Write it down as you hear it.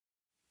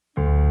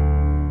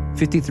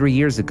53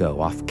 years ago,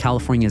 off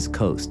California's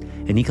coast,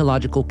 an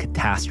ecological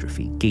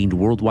catastrophe gained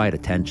worldwide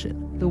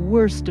attention. The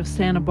worst of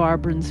Santa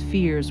Barbarans'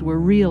 fears were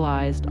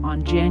realized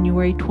on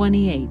January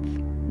 28,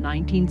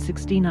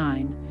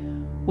 1969,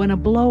 when a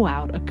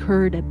blowout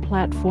occurred at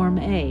Platform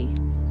A,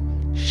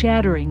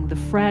 shattering the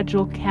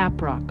fragile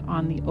caprock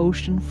on the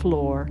ocean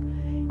floor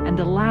and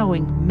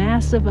allowing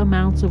massive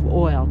amounts of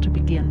oil to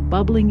begin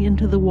bubbling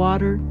into the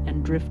water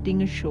and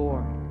drifting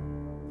ashore.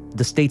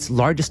 The state's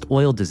largest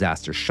oil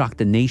disaster shocked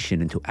the nation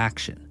into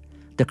action.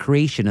 The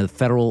creation of the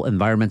Federal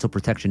Environmental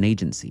Protection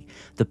Agency,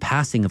 the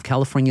passing of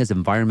California's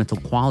Environmental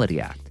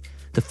Quality Act,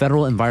 the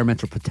Federal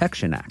Environmental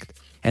Protection Act,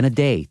 and a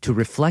day to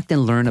reflect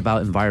and learn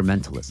about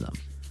environmentalism,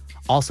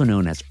 also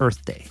known as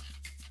Earth Day.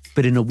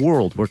 But in a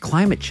world where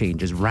climate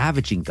change is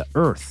ravaging the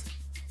Earth,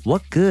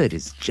 what good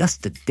is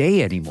just a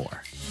day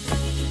anymore?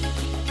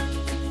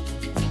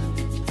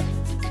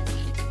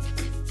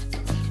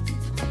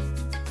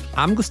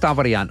 I'm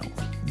Gustavo Arellano.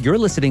 You're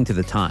listening to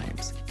The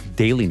Times,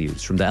 daily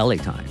news from the LA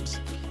Times.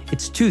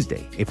 It's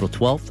Tuesday, April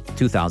 12th,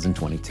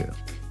 2022.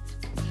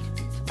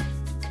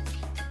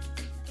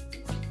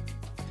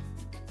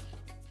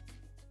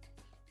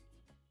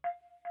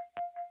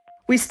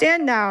 We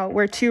stand now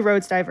where two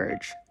roads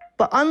diverge.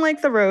 But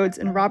unlike the roads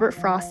in Robert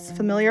Frost's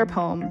familiar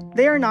poem,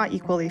 they are not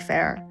equally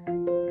fair.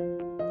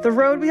 The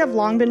road we have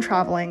long been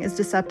traveling is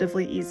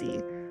deceptively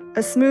easy.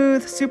 A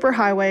smooth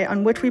superhighway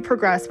on which we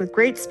progress with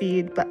great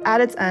speed, but at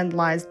its end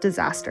lies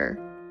disaster.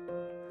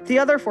 The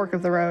other fork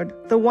of the road,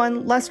 the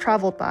one less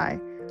traveled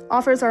by,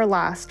 offers our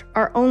last,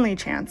 our only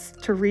chance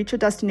to reach a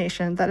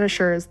destination that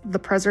assures the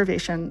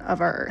preservation of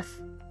our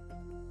Earth.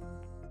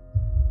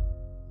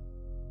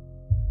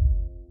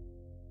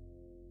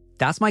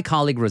 That's my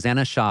colleague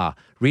Rosanna Shaw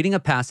reading a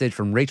passage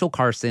from Rachel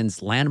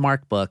Carson's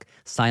landmark book,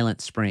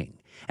 Silent Spring.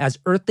 As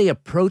Earth Day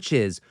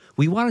approaches,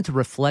 we wanted to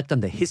reflect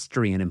on the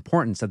history and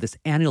importance of this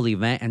annual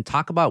event and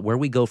talk about where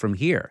we go from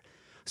here.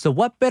 So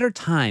what better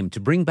time to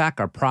bring back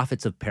our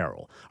prophets of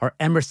peril, our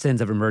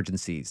Emersons of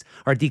emergencies,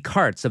 our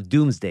Descartes of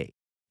doomsday?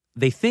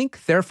 They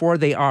think, therefore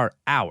they are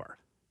our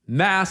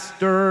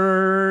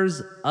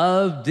masters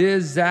of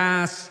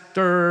disaster.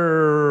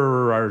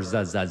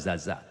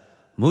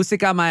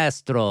 Música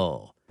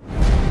maestro.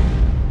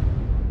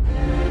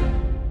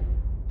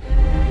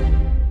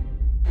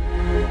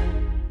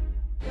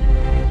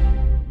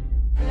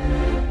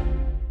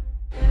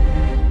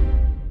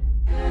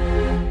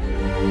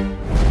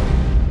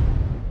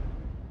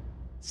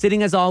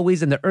 Sitting as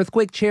always in the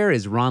earthquake chair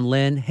is Ron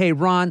Lin. Hey,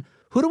 Ron,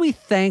 who do we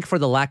thank for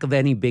the lack of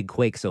any big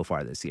quake so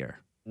far this year?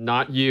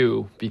 Not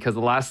you, because the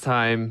last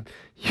time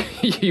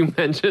you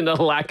mentioned a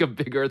lack of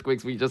big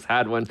earthquakes, we just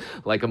had one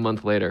like a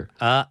month later.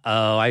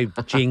 Uh-oh, I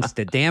jinxed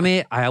it. Damn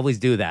it, I always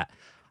do that.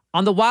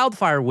 On the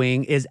wildfire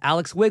wing is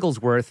Alex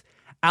Wigglesworth.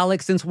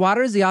 Alex, since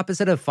water is the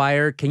opposite of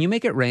fire, can you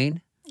make it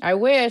rain? I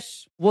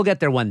wish. We'll get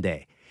there one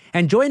day.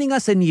 And joining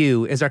us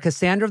anew is our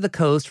Cassandra of the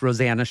Coast,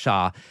 Rosanna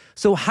Shaw.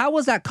 So how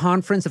was that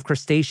conference of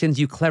crustaceans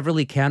you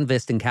cleverly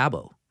canvassed in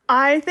Cabo?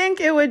 I think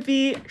it would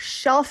be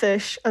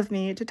shellfish of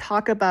me to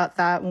talk about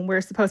that when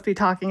we're supposed to be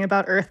talking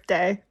about Earth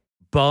Day.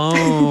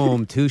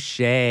 Boom,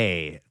 touche.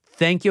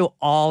 Thank you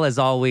all, as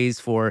always,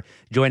 for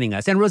joining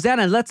us. And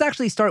Rosanna, let's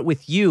actually start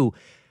with you.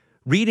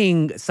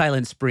 Reading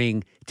Silent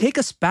Spring, take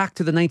us back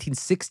to the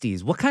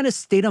 1960s. What kind of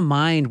state of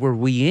mind were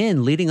we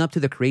in leading up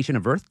to the creation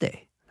of Earth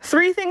Day?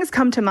 Three things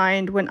come to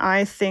mind when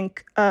I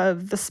think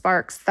of the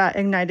sparks that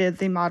ignited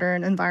the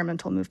modern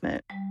environmental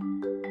movement.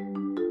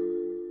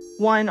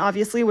 One,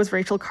 obviously, was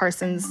Rachel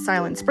Carson's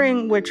Silent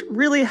Spring, which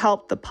really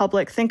helped the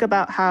public think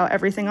about how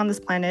everything on this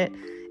planet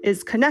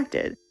is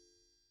connected.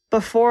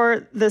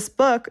 Before this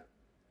book,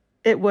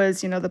 it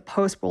was, the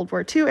post-World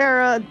War II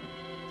era.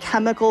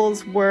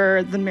 Chemicals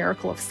were the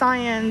miracle of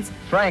science.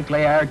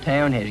 Frankly, our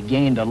town has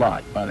gained a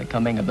lot by the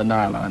coming of the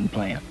nylon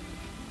plant.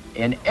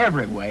 In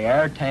every way,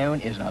 our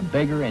town is a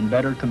bigger and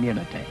better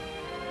community.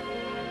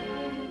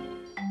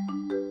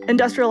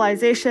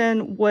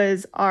 Industrialization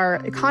was our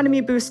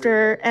economy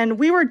booster, and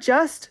we were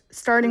just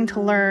starting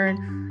to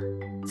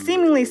learn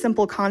seemingly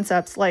simple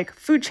concepts like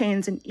food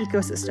chains and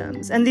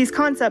ecosystems. And these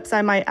concepts,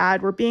 I might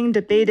add, were being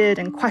debated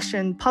and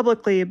questioned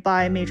publicly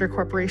by major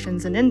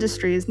corporations and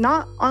industries,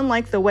 not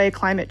unlike the way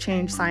climate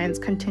change science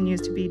continues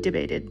to be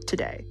debated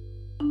today.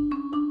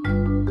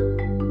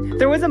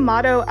 There was a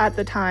motto at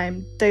the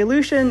time: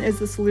 dilution is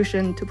the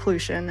solution to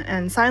pollution,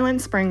 and Silent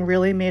Spring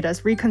really made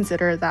us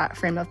reconsider that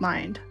frame of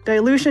mind.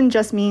 Dilution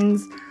just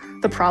means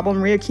the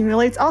problem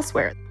reaccumulates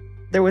elsewhere.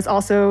 There was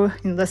also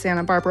the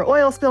Santa Barbara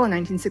oil spill in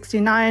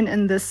 1969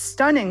 and this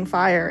stunning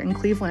fire in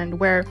Cleveland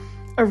where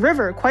a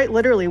river quite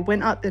literally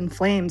went up in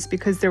flames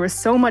because there was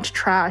so much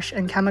trash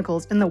and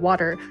chemicals in the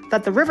water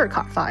that the river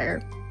caught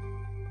fire.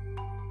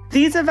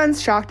 These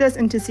events shocked us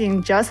into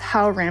seeing just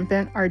how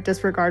rampant our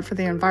disregard for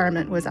the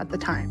environment was at the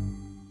time.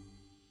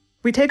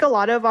 We take a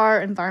lot of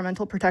our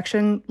environmental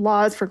protection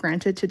laws for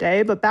granted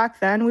today, but back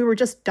then we were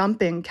just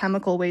dumping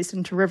chemical waste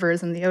into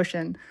rivers and the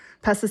ocean.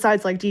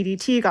 Pesticides like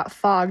DDT got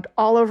fogged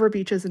all over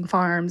beaches and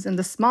farms, and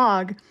the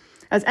smog,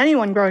 as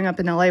anyone growing up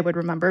in LA would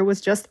remember, was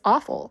just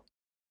awful.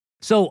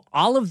 So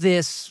all of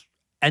this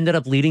ended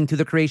up leading to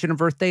the creation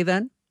of Earth Day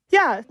then?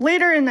 Yeah,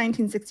 later in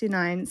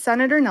 1969,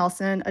 Senator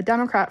Nelson, a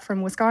Democrat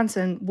from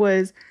Wisconsin,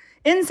 was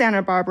in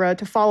Santa Barbara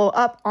to follow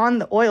up on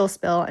the oil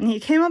spill, and he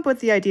came up with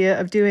the idea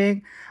of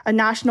doing a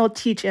national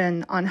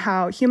teach-in on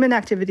how human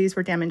activities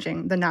were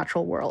damaging the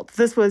natural world.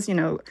 This was,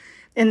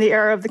 in the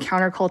era of the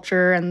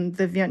counterculture and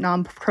the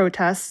Vietnam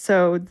protests,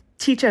 so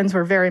teach-ins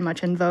were very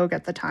much in vogue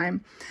at the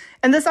time.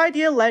 And this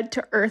idea led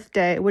to Earth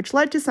Day, which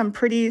led to some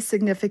pretty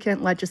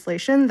significant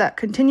legislation that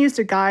continues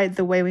to guide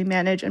the way we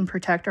manage and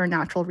protect our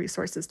natural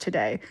resources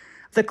today.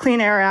 The Clean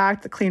Air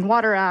Act, the Clean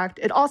Water Act,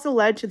 it also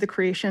led to the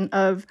creation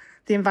of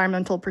the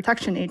Environmental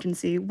Protection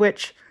Agency,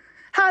 which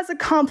has a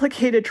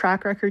complicated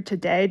track record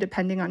today,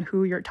 depending on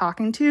who you're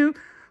talking to.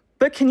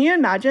 But can you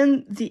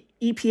imagine the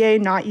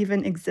EPA not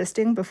even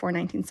existing before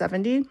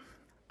 1970?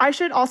 I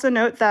should also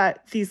note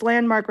that these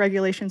landmark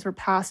regulations were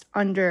passed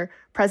under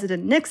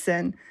President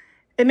Nixon.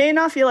 It may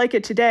not feel like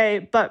it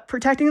today, but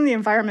protecting the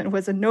environment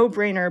was a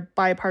no-brainer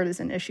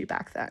bipartisan issue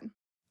back then.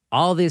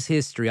 All this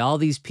history, all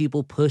these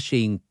people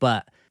pushing,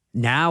 but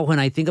now when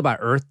I think about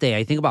Earth Day,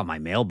 I think about my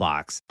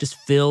mailbox just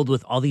filled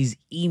with all these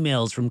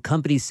emails from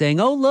companies saying,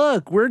 oh,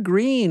 look, we're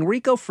green, we're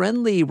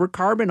eco-friendly, we're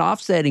carbon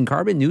offsetting,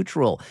 carbon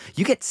neutral.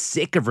 You get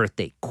sick of Earth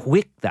Day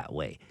quick that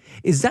way.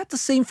 Is that the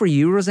same for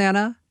you,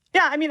 Rosanna?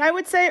 Yeah, I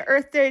would say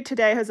Earth Day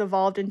today has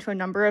evolved into a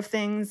number of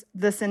things.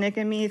 The cynic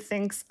in me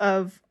thinks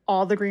of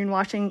all the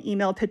greenwashing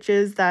email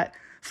pitches that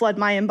flood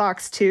my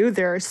inbox too.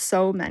 There are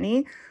so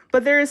many.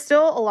 But there is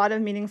still a lot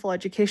of meaningful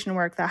education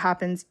work that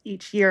happens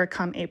each year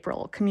come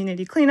April.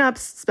 Community cleanups,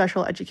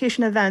 special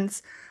education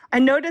events. I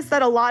noticed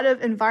that a lot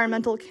of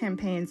environmental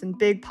campaigns and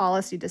big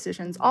policy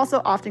decisions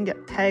also often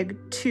get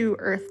pegged to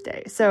Earth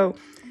Day. So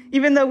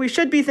even though we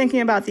should be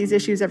thinking about these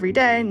issues every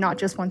day, not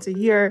just once a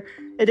year,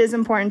 it is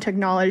important to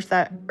acknowledge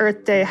that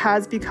Earth Day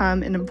has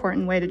become an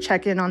important way to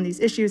check in on these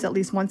issues at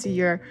least once a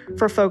year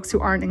for folks who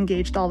aren't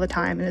engaged all the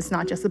time. And it's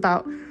not just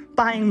about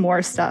buying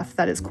more stuff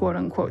that is quote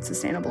unquote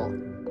sustainable.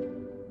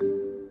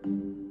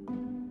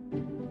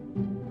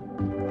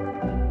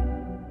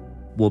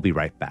 We'll be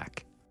right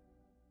back.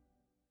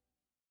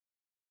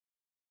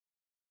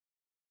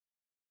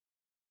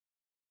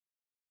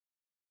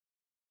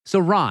 So,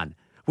 Ron,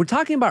 we're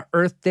talking about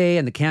Earth Day,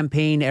 and the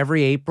campaign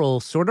every April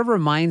sort of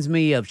reminds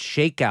me of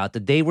Shakeout, the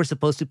day we're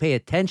supposed to pay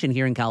attention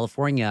here in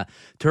California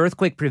to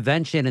earthquake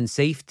prevention and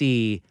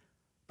safety,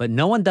 but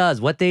no one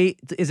does. What day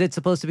is it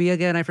supposed to be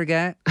again? I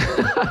forget.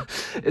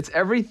 It's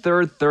every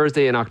third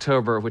Thursday in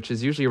October, which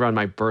is usually around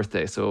my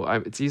birthday, so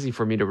it's easy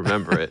for me to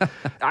remember it.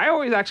 I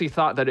always actually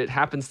thought that it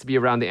happens to be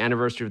around the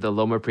anniversary of the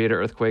Loma Prieta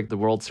earthquake, the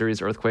World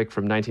Series earthquake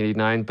from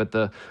 1989, but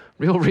the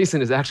real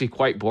reason is actually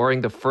quite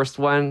boring. The first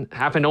one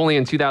happened only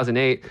in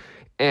 2008,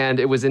 and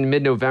it was in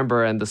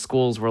mid-November, and the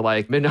schools were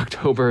like,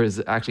 mid-October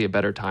is actually a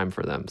better time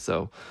for them,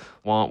 so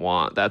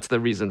wah-wah, that's the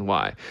reason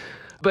why.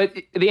 But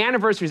the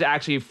anniversaries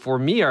actually, for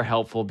me, are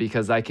helpful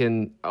because I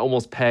can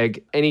almost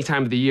peg any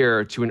time of the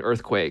year to an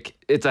earthquake.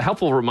 It's a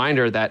helpful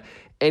reminder that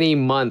any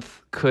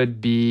month could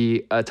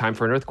be a time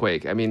for an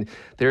earthquake. I mean,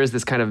 there is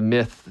this kind of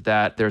myth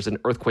that there's an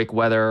earthquake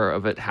weather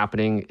of it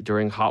happening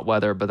during hot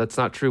weather, but that's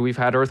not true. We've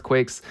had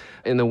earthquakes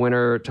in the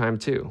winter time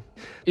too.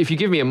 If you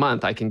give me a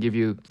month, I can give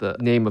you the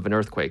name of an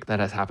earthquake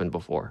that has happened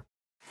before.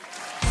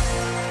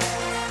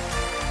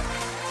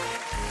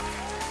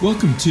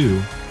 Welcome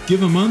to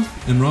Give a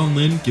Month and Ron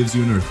Lin Gives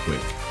You an Earthquake.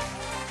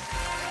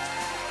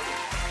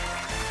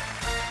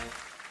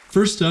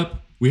 First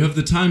up, we have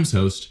the Times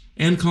host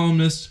and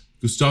columnist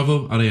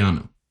Gustavo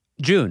Arellano.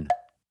 June.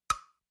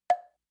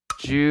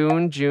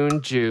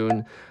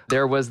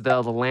 There was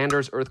the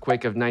Landers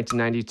earthquake of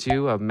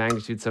 1992 of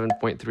magnitude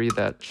 7.3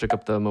 that shook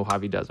up the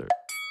Mojave Desert.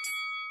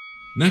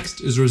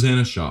 Next is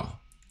Rosanna Shaw,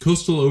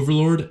 coastal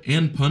overlord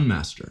and pun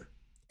master.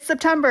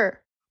 September,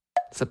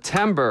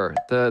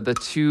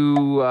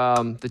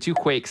 the two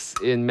quakes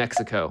in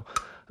Mexico,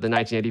 the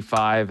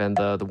 1985 and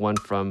the one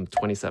from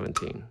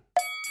 2017.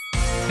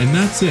 And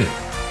that's it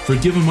for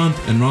Give a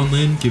Month and Ron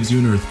Lin Gives You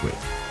an Earthquake.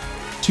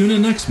 Tune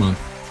in next month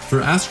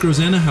for Ask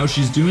Rosanna How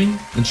She's Doing,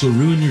 and she'll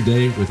ruin your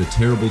day with a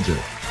terrible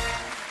joke.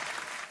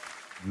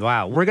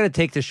 Wow, we're going to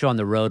take this show on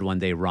the road one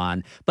day,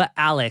 Ron. But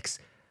Alex,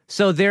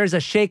 so there's a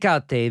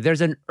Shakeout Day,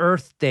 there's an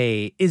Earth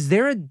Day. Is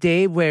there a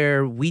day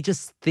where we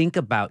just think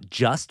about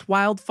just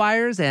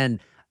wildfires? And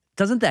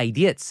doesn't the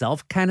idea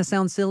itself kind of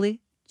sound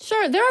silly?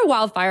 Sure, there are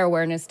wildfire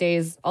awareness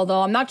days,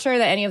 although I'm not sure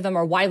that any of them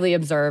are widely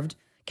observed.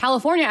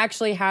 California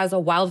actually has a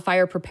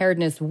wildfire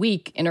preparedness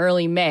week in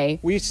early May.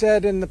 We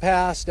said in the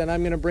past, and I'm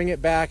going to bring it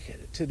back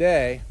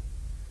today,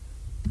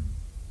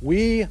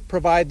 we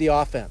provide the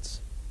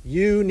offense.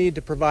 You need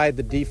to provide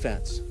the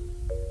defense.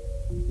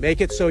 Make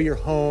it so your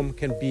home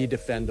can be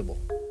defendable.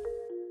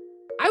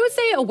 I would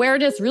say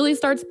awareness really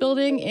starts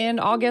building in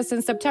August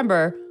and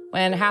September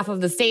when half of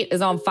the state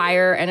is on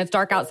fire and it's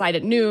dark outside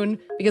at noon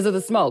because of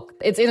the smoke.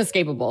 It's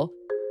inescapable.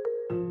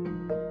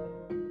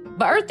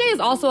 But Earth Day is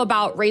also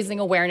about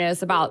raising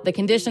awareness about the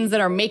conditions that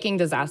are making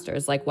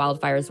disasters like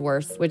wildfires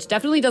worse, which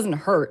definitely doesn't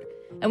hurt.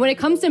 And when it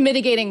comes to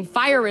mitigating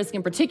fire risk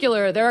in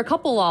particular, there are a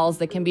couple laws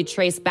that can be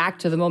traced back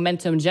to the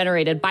momentum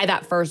generated by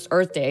that first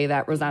Earth Day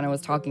that Rosanna was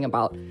talking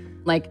about.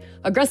 Like,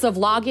 aggressive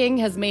logging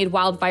has made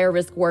wildfire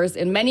risk worse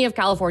in many of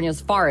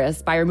California's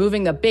forests by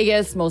removing the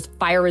biggest, most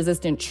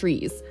fire-resistant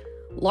trees.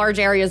 Large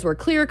areas were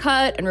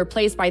clear-cut and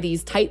replaced by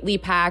these tightly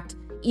packed,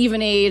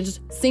 even-aged,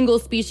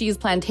 single-species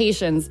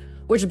plantations,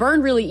 which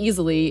burn really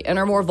easily and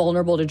are more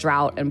vulnerable to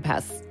drought and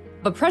pests.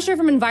 But pressure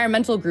from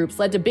environmental groups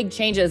led to big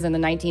changes in the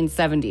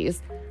 1970s.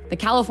 The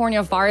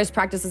California Forest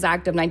Practices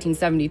Act of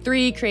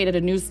 1973 created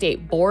a new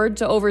state board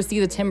to oversee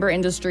the timber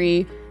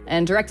industry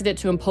and directed it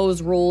to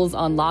impose rules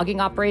on logging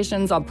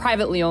operations on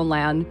privately owned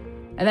land.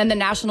 And then the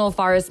National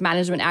Forest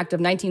Management Act of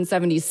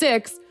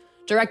 1976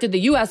 directed the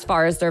U.S.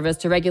 Forest Service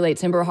to regulate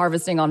timber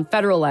harvesting on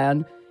federal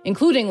land,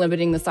 including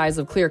limiting the size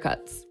of clear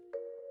cuts.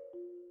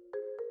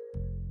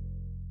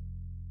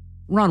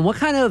 Ron, what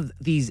kind of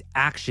these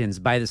actions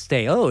by the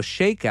state,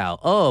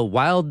 shakeout,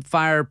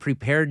 wildfire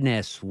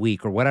preparedness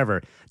week or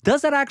whatever,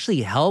 does that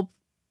actually help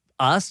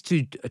us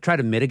to try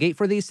to mitigate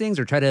for these things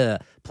or try to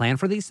plan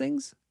for these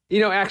things?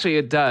 Actually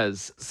it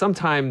does.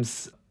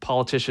 Sometimes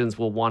politicians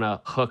will want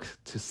to hook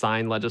to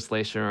sign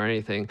legislation or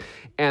anything.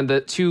 And the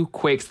two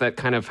quakes that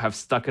kind of have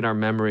stuck in our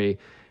memory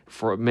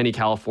for many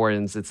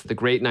Californians, it's the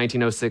great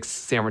 1906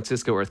 San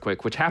Francisco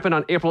earthquake, which happened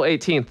on April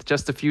 18th,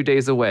 just a few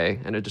days away,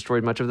 and it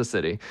destroyed much of the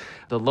city.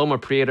 The Loma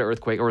Prieta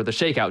earthquake, or the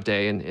shakeout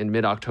day in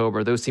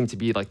mid-October, those seem to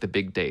be like the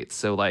big dates.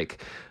 So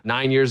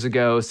 9 years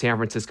ago, San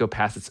Francisco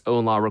passed its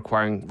own law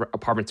requiring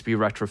apartments to be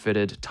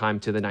retrofitted,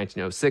 timed to the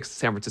 1906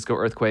 San Francisco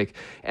earthquake.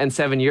 And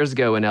 7 years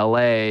ago in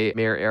LA,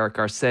 Mayor Eric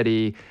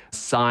Garcetti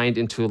signed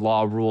into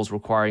law rules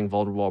requiring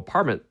vulnerable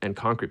apartment and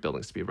concrete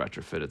buildings to be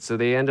retrofitted. So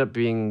they end up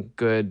being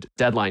good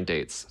deadline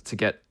dates to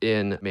get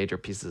in major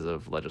pieces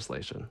of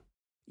legislation.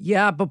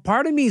 Yeah, but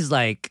part of me is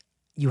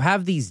you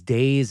have these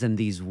days and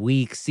these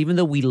weeks, even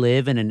though we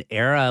live in an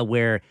era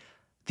where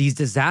these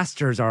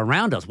disasters are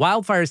around us.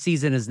 Wildfire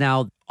season is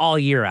now all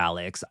year,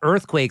 Alex.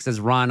 Earthquakes, as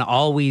Ron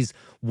always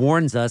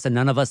warns us, and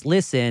none of us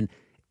listen,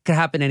 could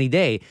happen any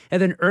day.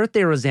 And then Earth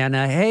Day,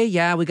 Rosanna, hey,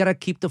 yeah, we got to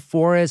keep the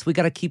forest, we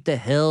got to keep the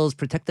hills,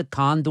 protect the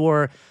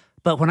condor.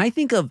 But when I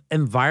think of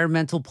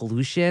environmental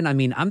pollution,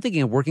 I'm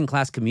thinking of working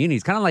class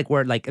communities, kind of like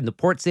where, in the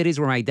port cities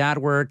where my dad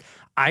worked.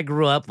 I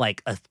grew up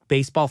a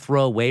baseball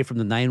throw away from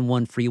the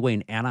 901 freeway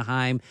in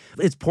Anaheim.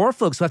 It's poor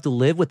folks who have to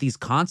live with these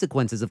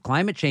consequences of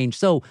climate change.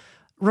 So,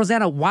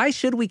 Rosanna, why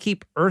should we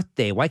keep Earth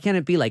Day? Why can't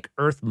it be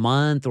Earth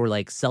Month or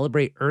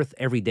celebrate Earth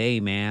every day,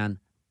 man?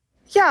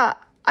 Yeah,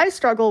 I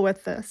struggle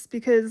with this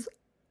because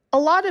a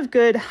lot of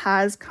good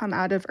has come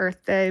out of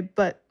Earth Day,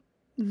 but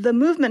the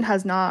movement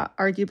has not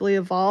arguably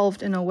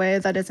evolved in a way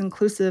that is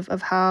inclusive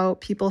of how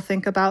people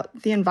think about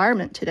the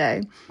environment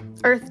today.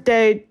 Earth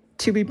Day,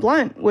 to be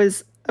blunt,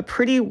 was a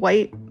pretty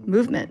white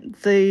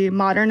movement. The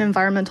modern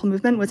environmental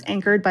movement was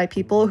anchored by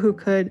people who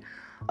could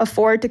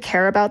afford to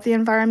care about the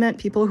environment,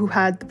 people who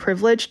had the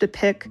privilege to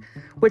pick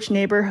which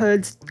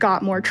neighborhoods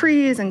got more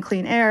trees and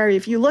clean air.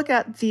 If you look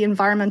at the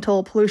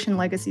environmental pollution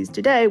legacies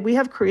today, we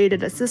have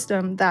created a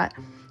system that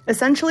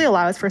essentially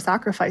allows for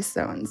sacrifice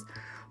zones.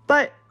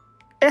 But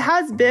it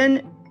has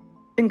been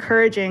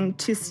encouraging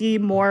to see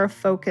more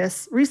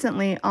focus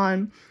recently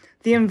on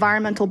the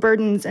environmental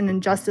burdens and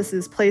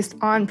injustices placed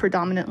on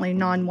predominantly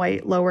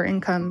non-white,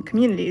 lower-income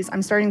communities.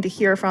 I'm starting to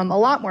hear from a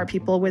lot more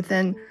people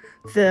within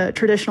the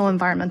traditional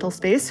environmental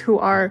space who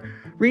are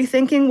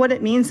rethinking what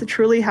it means to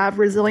truly have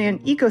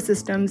resilient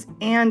ecosystems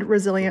and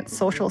resilient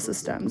social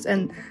systems,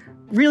 and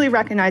really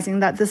recognizing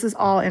that this is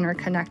all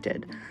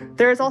interconnected.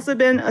 There has also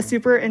been a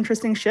super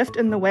interesting shift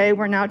in the way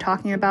we're now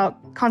talking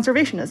about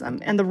conservationism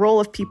and the role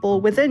of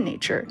people within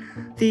nature.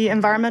 The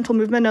environmental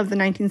movement of the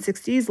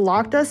 1960s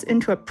locked us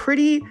into a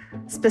pretty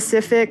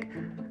specific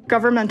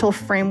governmental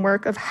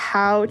framework of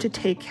how to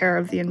take care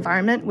of the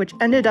environment, which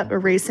ended up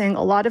erasing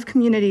a lot of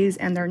communities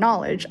and their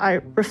knowledge. I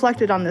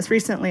reflected on this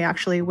recently,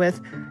 actually, with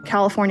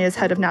California's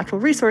head of natural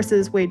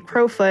resources, Wade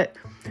Crowfoot,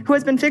 who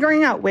has been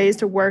figuring out ways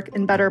to work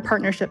in better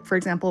partnership, for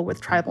example, with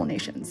tribal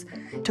nations.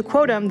 To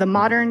quote him, the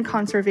modern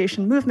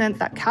conservation movement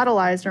that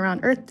catalyzed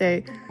around Earth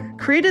Day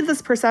created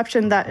this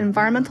perception that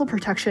environmental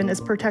protection is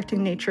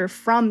protecting nature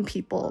from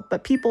people,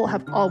 but people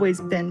have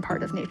always been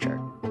part of nature.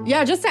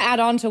 Yeah, just to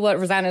add on to what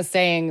Rosanna is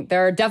saying,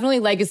 there are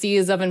definitely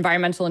legacies of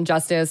environmental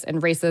injustice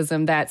and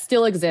racism that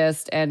still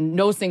exist, and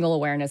no single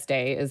awareness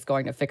day is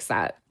going to fix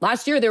that.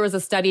 Last year, there was a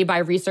study by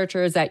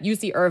researchers at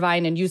UC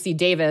Irvine and UC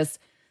Davis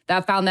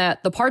that found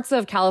that the parts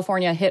of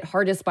California hit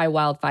hardest by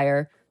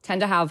wildfire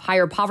tend to have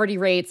higher poverty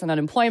rates and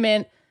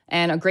unemployment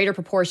and a greater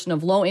proportion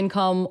of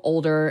low-income,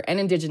 older, and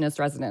indigenous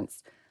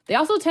residents. They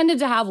also tended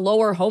to have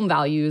lower home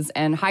values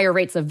and higher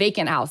rates of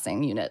vacant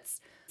housing units.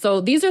 So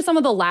these are some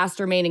of the last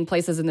remaining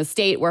places in the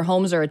state where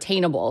homes are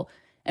attainable,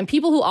 and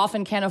people who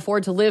often can't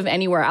afford to live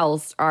anywhere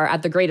else are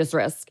at the greatest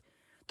risk.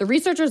 The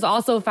researchers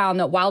also found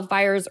that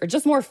wildfires are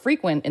just more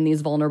frequent in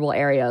these vulnerable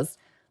areas.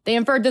 They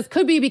inferred this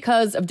could be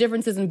because of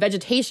differences in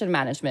vegetation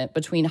management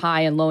between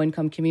high and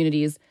low-income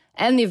communities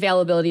and the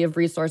availability of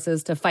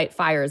resources to fight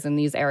fires in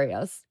these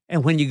areas.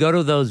 And when you go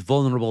to those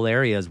vulnerable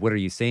areas, what are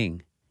you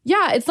seeing?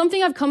 Yeah, it's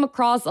something I've come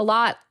across a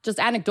lot just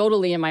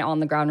anecdotally in my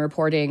on-the-ground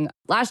reporting.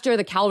 Last year,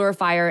 the Caldor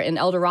Fire in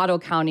El Dorado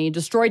County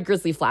destroyed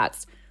Grizzly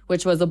Flats,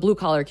 which was a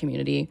blue-collar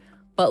community.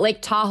 But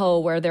Lake Tahoe,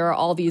 where there are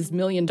all these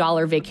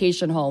million-dollar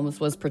vacation homes,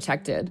 was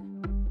protected.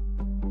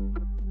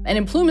 And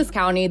in Plumas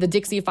County, the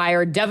Dixie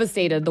Fire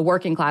devastated the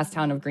working-class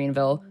town of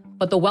Greenville,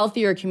 but the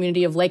wealthier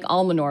community of Lake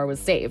Almanor was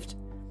saved.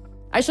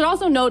 I should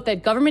also note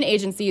that government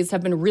agencies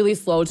have been really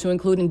slow to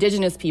include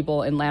Indigenous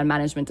people in land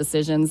management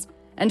decisions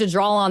and to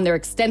draw on their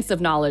extensive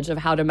knowledge of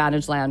how to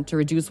manage land to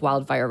reduce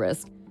wildfire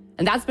risk.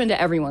 And that's been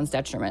to everyone's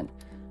detriment.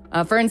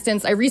 For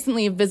instance, I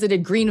recently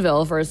visited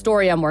Greenville for a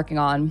story I'm working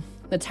on.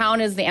 The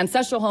town is the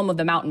ancestral home of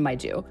the mountain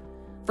Maidu.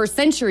 For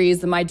centuries,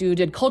 the Maidu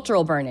did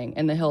cultural burning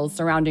in the hills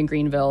surrounding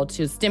Greenville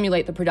to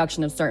stimulate the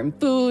production of certain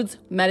foods,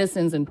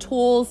 medicines, and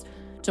tools,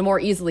 to more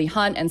easily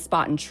hunt and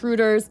spot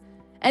intruders,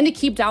 and to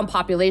keep down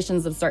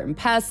populations of certain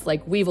pests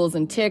like weevils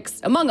and ticks,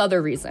 among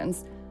other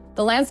reasons.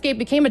 The landscape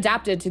became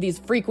adapted to these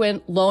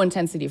frequent,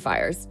 low-intensity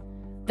fires.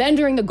 Then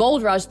during the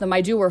gold rush, the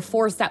Maidu were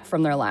forced out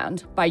from their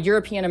land by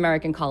European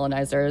American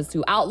colonizers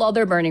who outlawed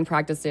their burning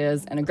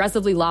practices and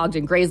aggressively logged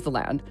and grazed the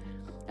land.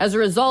 As a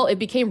result, it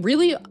became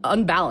really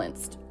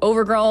unbalanced,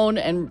 overgrown,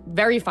 and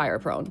very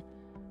fire-prone.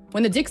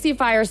 When the Dixie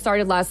Fire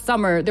started last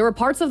summer, there were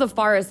parts of the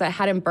forest that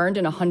hadn't burned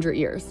in 100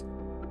 years.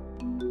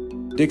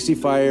 Dixie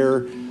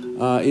Fire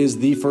is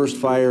the first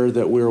fire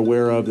that we're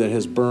aware of that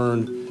has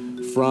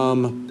burned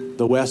from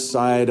the west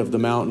side of the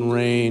mountain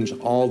range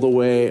all the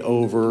way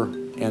over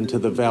and to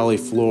the valley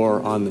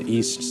floor on the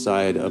east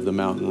side of the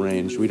mountain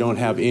range. We don't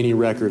have any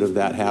record of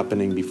that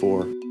happening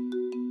before.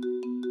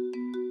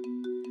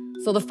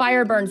 So the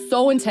fire burned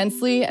so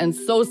intensely and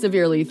so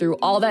severely through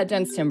all that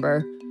dense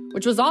timber,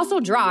 which was also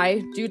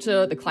dry due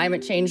to the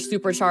climate change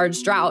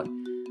supercharged drought.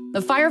 The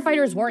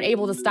firefighters weren't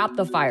able to stop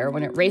the fire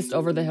when it raced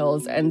over the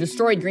hills and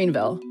destroyed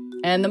Greenville.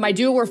 And the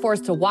Maidu were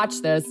forced to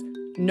watch this,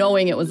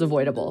 knowing it was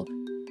avoidable.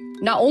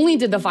 Not only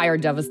did the fire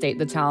devastate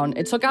the town,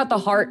 it took out the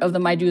heart of the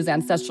Maidu's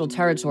ancestral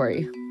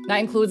territory. That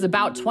includes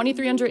about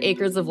 2,300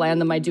 acres of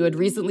land the Maidu had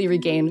recently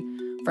regained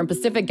from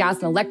Pacific Gas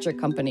and Electric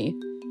Company.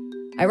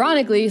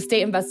 Ironically,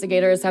 state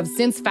investigators have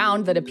since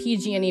found that a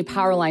PG&E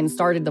power line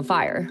started the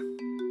fire.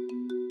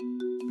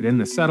 But in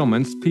the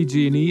settlements,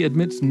 PG&E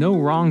admits no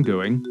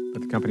wrongdoing,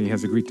 but the company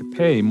has agreed to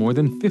pay more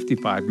than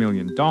 $55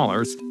 million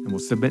and will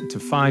submit to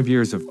 5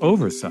 years of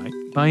oversight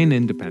by an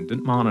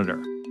independent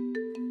monitor.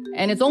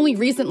 And it's only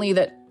recently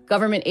that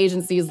government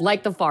agencies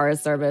like the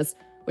Forest Service,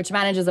 which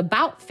manages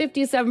about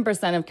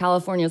 57% of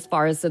California's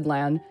forested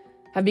land,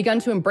 have begun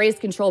to embrace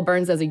controlled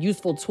burns as a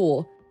useful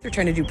tool. They're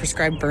trying to do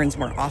prescribed burns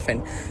more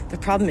often. The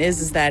problem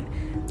is that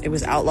it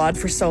was outlawed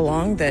for so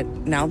long that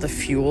now the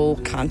fuel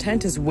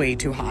content is way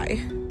too high.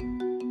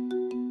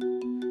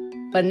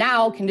 But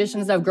now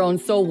conditions have grown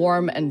so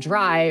warm and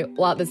dry,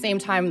 while at the same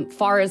time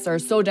forests are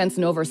so dense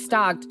and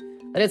overstocked,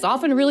 that it's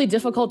often really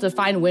difficult to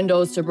find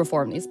windows to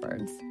perform these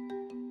burns.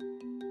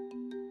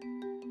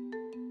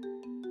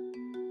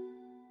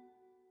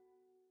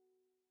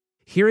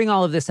 Hearing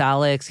all of this,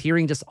 Alex,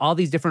 hearing just all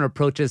these different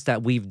approaches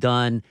that we've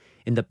done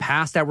in the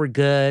past that were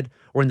good,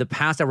 or in the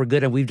past that were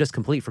good and we've just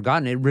completely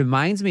forgotten, it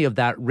reminds me of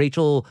that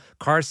Rachel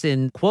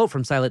Carson quote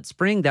from Silent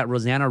Spring that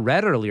Rosanna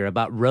read earlier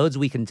about roads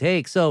we can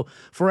take. So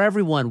for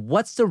everyone,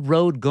 what's the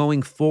road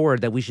going forward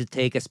that we should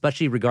take,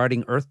 especially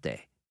regarding Earth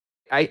Day?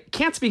 I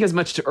can't speak as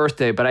much to Earth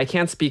Day, but I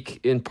can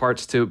speak in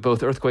parts to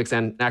both earthquakes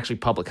and actually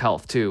public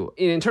health too.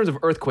 In terms of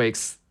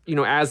earthquakes,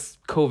 as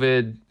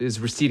COVID is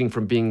receding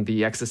from being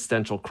the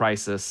existential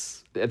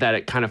crisis that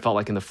it kind of felt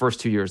like in the first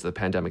 2 years of the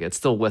pandemic, it's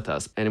still with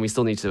us and we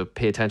still need to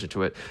pay attention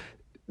to it.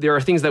 There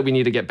are things that we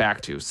need to get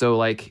back to. So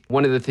like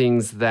one of the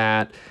things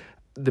that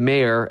the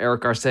mayor,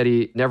 Eric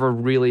Garcetti, never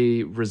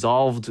really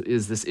resolved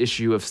is this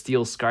issue of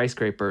steel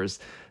skyscrapers,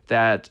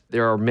 that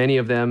there are many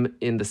of them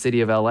in the city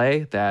of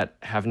LA that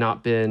have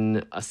not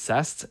been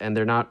assessed and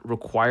they're not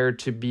required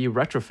to be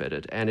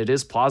retrofitted. And it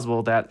is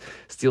plausible that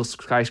steel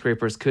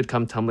skyscrapers could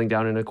come tumbling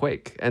down in a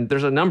quake. And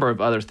there's a number of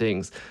other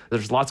things.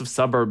 There's lots of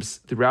suburbs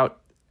throughout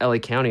LA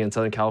County and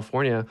Southern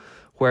California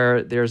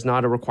where there's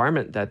not a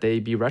requirement that they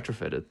be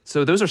retrofitted.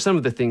 So those are some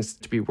of the things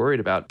to be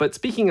worried about. But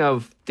speaking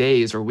of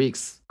days or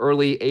weeks,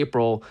 early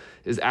April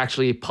is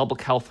actually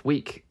Public Health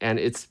Week, and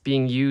it's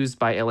being used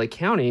by LA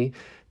County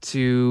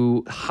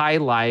to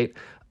highlight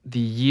the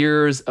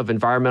years of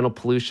environmental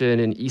pollution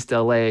in East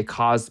LA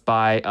caused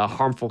by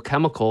harmful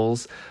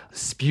chemicals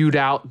spewed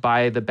out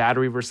by the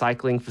battery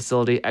recycling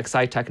facility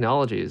Exide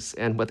Technologies.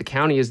 And what the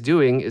county is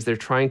doing is they're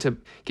trying to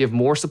give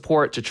more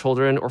support to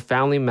children or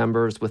family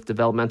members with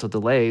developmental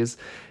delays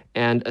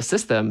and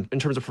assist them in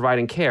terms of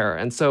providing care.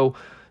 And so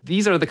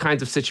these are the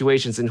kinds of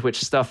situations in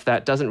which stuff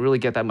that doesn't really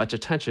get that much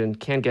attention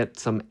can get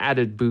some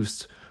added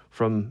boost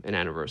from an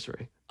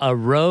anniversary. A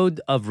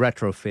road of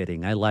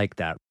retrofitting. I like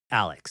that.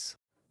 Alex.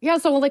 Yeah,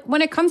 so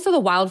when it comes to the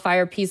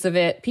wildfire piece of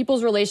it,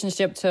 people's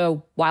relationship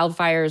to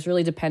wildfire is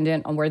really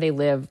dependent on where they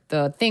live.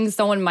 The things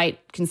someone might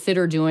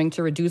consider doing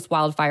to reduce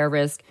wildfire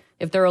risk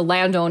if they're a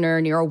landowner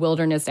near a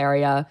wilderness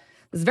area.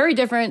 It's very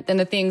different than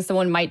the things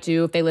someone might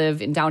do if they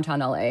live in downtown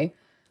LA.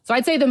 So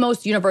I'd say the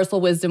most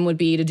universal wisdom would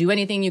be to do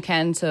anything you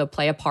can to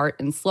play a part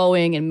in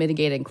slowing and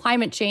mitigating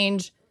climate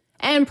change.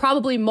 And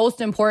probably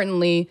most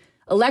importantly,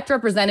 elect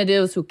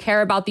representatives who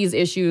care about these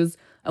issues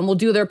and will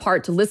do their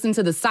part to listen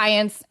to the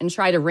science and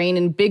try to rein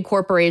in big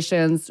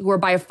corporations who are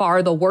by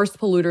far the worst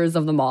polluters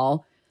of them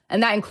all.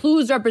 And that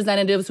includes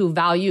representatives who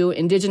value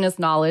indigenous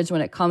knowledge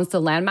when it comes to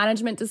land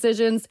management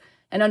decisions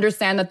and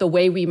understand that the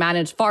way we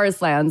manage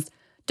forest lands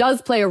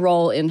does play a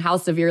role in how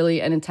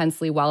severely and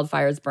intensely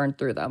wildfires burn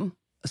through them.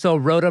 So,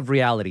 road of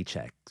reality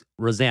check.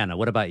 Rosanna,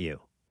 what about you?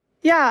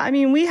 Yeah, I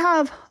mean, we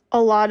have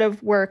a lot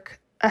of work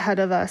ahead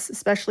of us,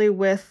 especially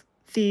with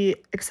the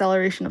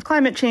acceleration of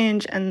climate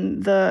change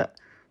and the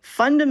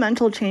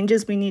fundamental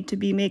changes we need to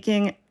be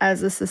making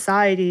as a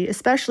society,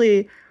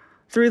 especially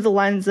through the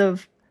lens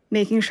of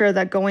making sure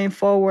that going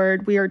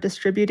forward, we are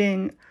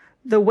distributing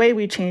the way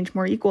we change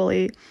more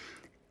equally.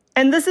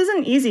 And this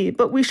isn't easy,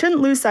 but we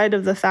shouldn't lose sight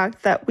of the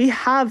fact that we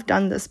have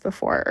done this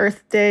before.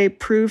 Earth Day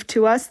proved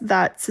to us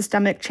that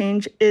systemic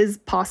change is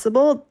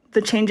possible.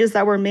 The changes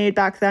that were made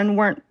back then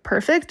weren't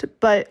perfect,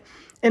 but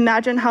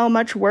imagine how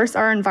much worse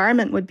our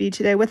environment would be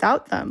today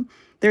without them.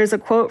 There's a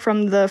quote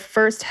from the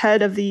first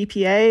head of the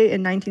EPA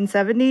in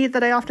 1970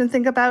 that I often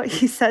think about.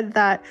 He said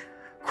that,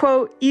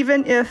 quote,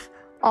 "Even if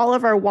all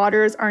of our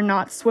waters are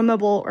not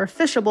swimmable or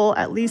fishable,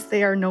 at least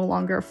they are no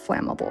longer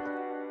flammable."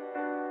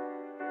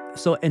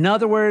 So in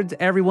other words,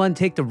 everyone,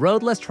 take the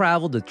road less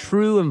traveled, the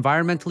true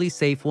environmentally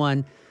safe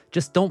one.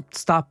 Just don't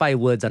stop by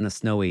woods on a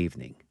snowy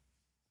evening.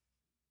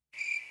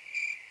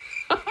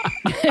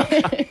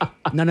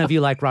 None of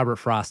you like Robert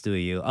Frost, do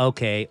you?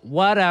 Okay,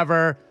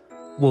 whatever.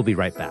 We'll be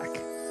right back.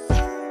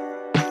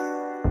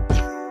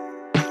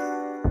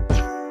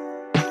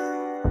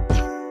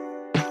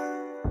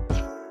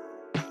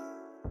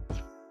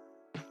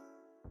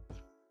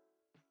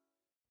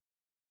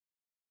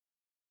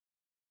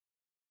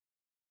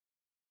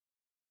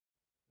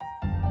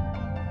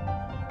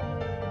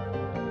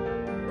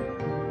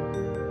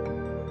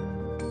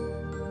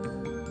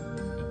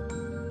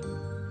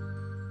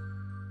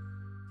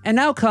 And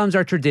now comes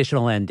our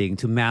traditional ending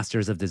to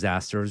Masters of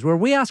Disasters, where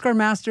we ask our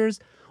masters,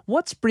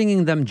 what's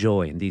bringing them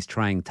joy in these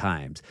trying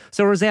times?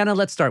 So, Rosanna,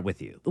 let's start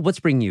with you. What's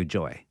bringing you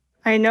joy?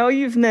 I know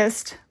you've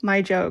missed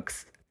my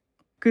jokes.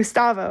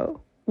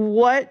 Gustavo,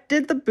 what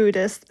did the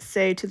Buddhist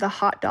say to the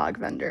hot dog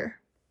vendor?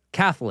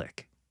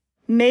 Catholic.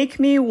 Make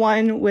me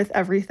one with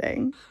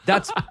everything.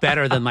 That's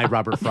better than my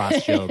Robert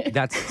Frost joke.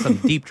 That's some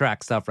deep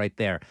track stuff right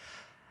there.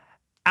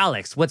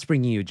 Alex, what's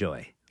bringing you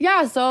joy?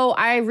 Yeah, so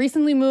I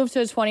recently moved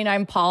to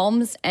 29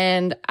 Palms,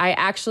 and I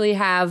actually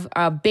have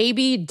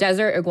baby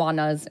desert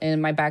iguanas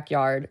in my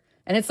backyard.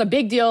 And it's a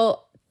big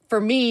deal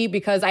for me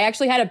because I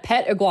actually had a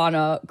pet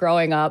iguana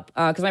growing up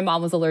because my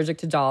mom was allergic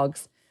to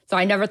dogs. So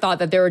I never thought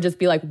that there would just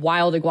be like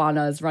wild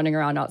iguanas running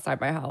around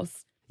outside my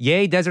house.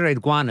 Yay, desert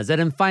iguanas. And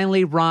then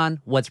finally, Ron,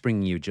 what's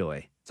bringing you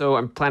joy? So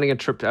I'm planning a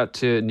trip out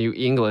to New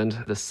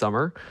England this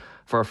summer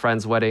for a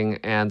friend's wedding.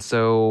 And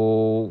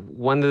so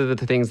one of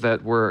the things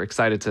that we're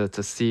excited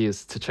to see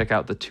is to check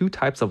out the two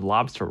types of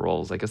lobster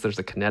rolls. I guess there's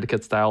a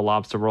Connecticut-style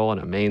lobster roll and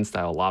a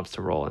Maine-style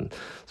lobster roll. And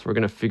so we're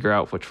going to figure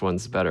out which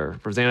one's better.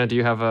 Rosanna, do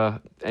you have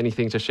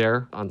anything to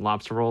share on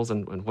lobster rolls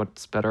and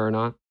what's better or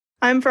not?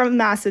 I'm from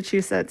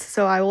Massachusetts,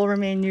 so I will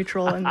remain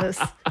neutral in this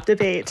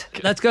debate.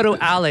 Let's go to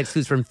Alex,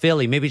 who's from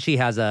Philly. Maybe she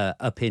has an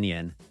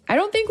opinion. I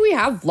don't think we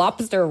have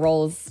lobster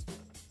rolls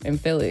in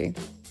Philly.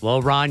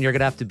 Well, Ron, you're going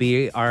to have to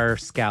be our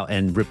scout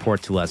and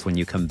report to us when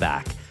you come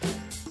back.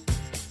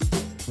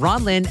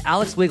 Ron Lin,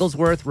 Alex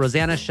Wigglesworth,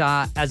 Rosanna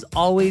Shah, as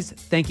always,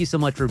 thank you so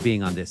much for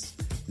being on this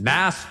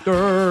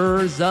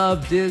Masters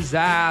of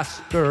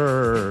Disasters.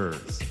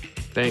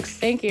 Thanks.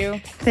 Thank you.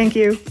 Thank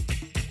you.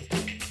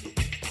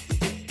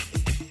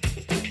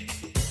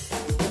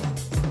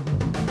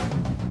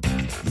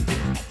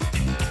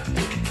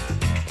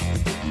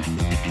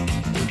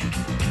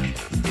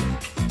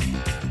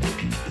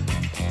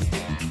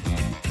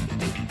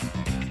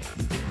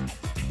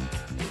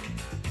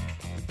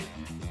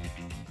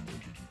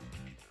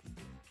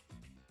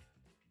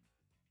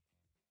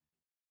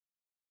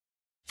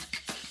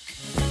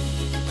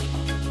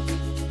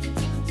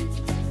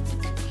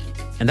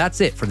 And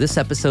that's it for this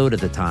episode of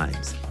The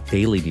Times,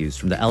 daily news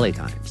from the LA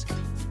Times.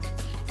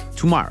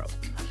 Tomorrow,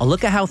 a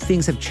look at how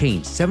things have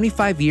changed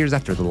 75 years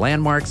after the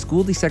landmark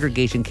school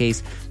desegregation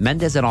case,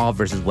 Mendez et al.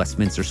 Versus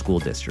Westminster School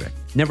District.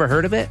 Never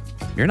heard of it?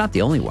 You're not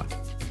the only one.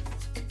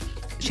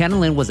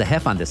 Shannon Lin was a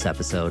hef on this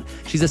episode.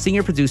 She's a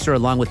senior producer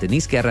along with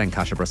Denise Guerra and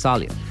Kasia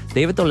Brasalia.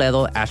 David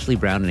Toledo, Ashley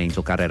Brown, and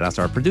Angel Carreras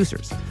are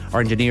producers. Our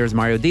engineer is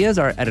Mario Diaz.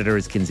 Our editor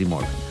is Kinsey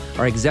Morgan.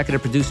 Our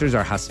executive producers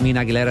are Jasmine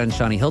Aguilera and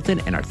Shani Hilton,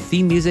 and our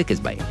theme music is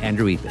by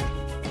Andrew Eaton.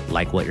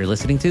 Like what you're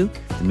listening to?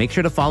 Then make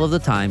sure to follow The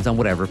Times on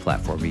whatever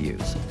platform you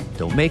use.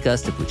 Don't make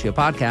us to put you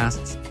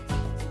podcasts.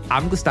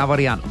 I'm Gustavo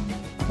Arellano.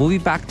 We'll be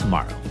back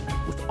tomorrow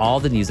with all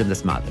the news in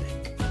Desmadre.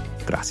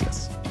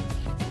 Gracias.